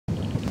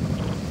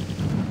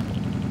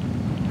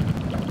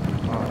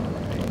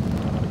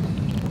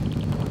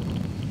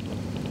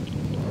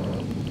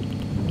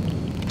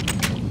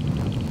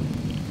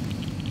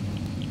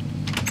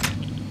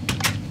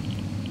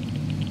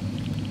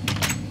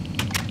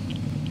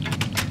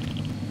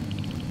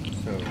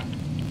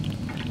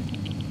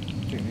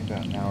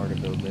about an hour to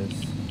build this.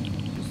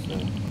 Just a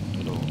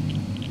little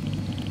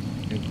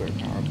nuclear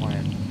power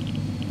plant.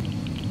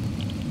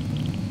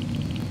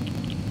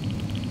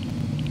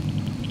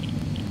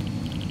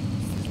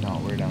 This is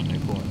not where down the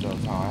coolant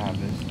cells how I have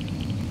this.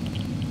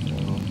 So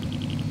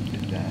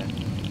did that.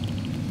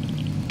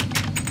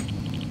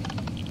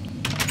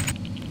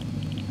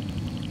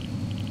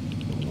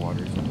 The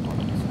water's up on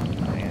this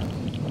plant.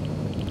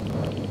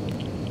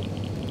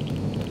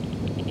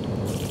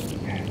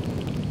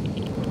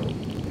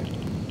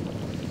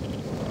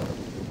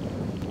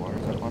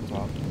 Water's up on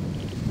top.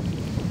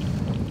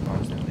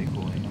 Constantly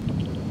cooling them.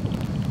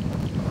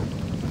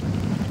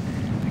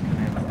 The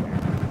command center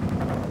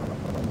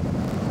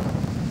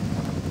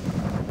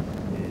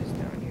is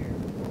down here.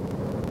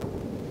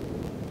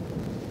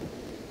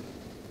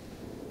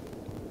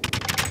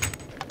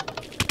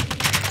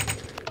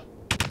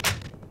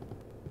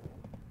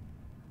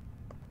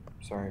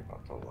 Sorry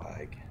about the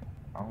lag.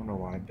 I don't know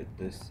why, but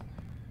this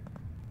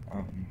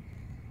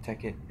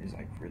Tekkit is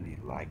like really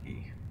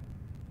laggy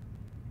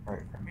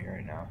right from me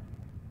right now.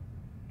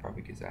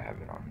 Probably because I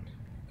have it on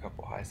a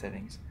couple high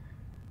settings.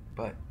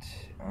 But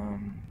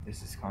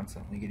this is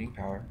constantly getting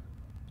power.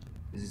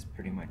 This is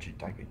pretty much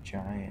like a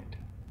giant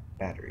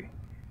battery.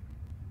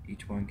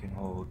 Each one can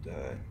hold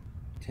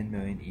 10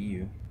 million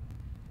EU.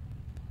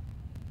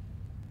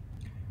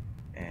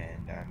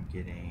 And I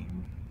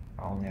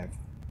only have,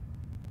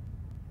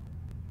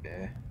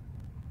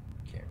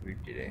 can't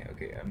read today.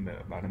 Okay, I'm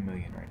about 1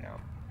 million right now.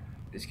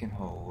 This can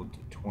hold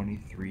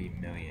 23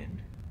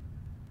 million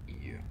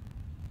EU.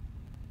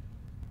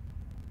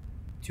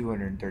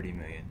 230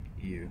 million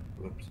EU,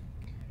 whoops.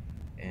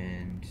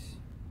 And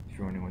if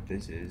you're wondering what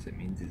this is, it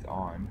means it's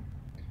on.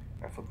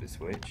 If I flip the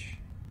switch,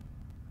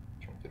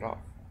 turns it off.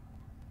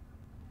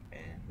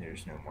 And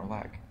there's no more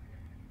lag.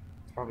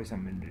 It's probably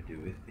something to do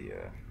with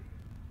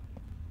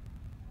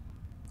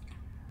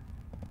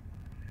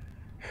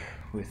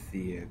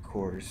the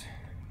cores.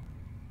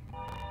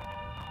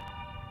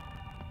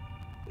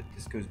 But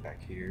this goes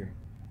back here,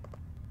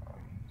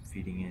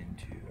 feeding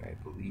into, I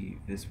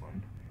believe, this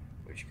one,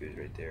 which goes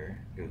right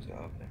there, goes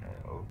up and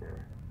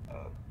over,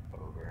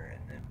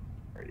 and then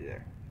right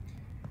there.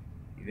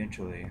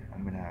 Eventually,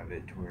 I'm gonna have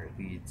it to where it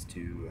leads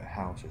to a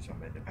house or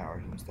something to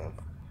power some stuff.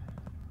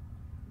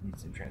 Need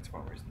some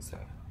transformers and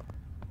stuff.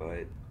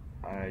 But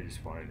I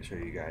just wanted to show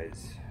you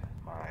guys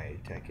my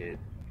Tekkit.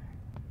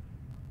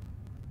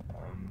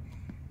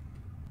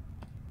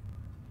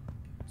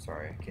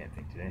 Sorry, I can't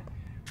think today.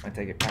 My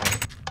Tekkit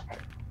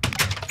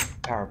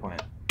power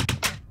plant.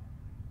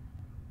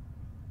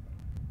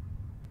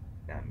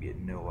 Now I'm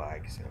getting no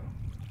lag, so.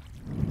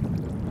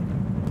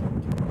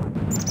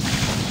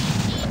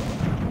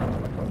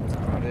 That's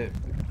about it.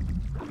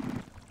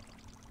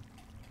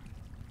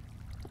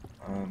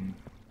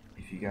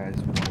 If you guys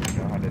want to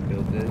know how to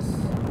build this,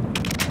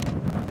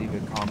 leave a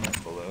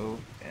comment below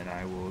and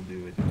I will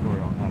do it.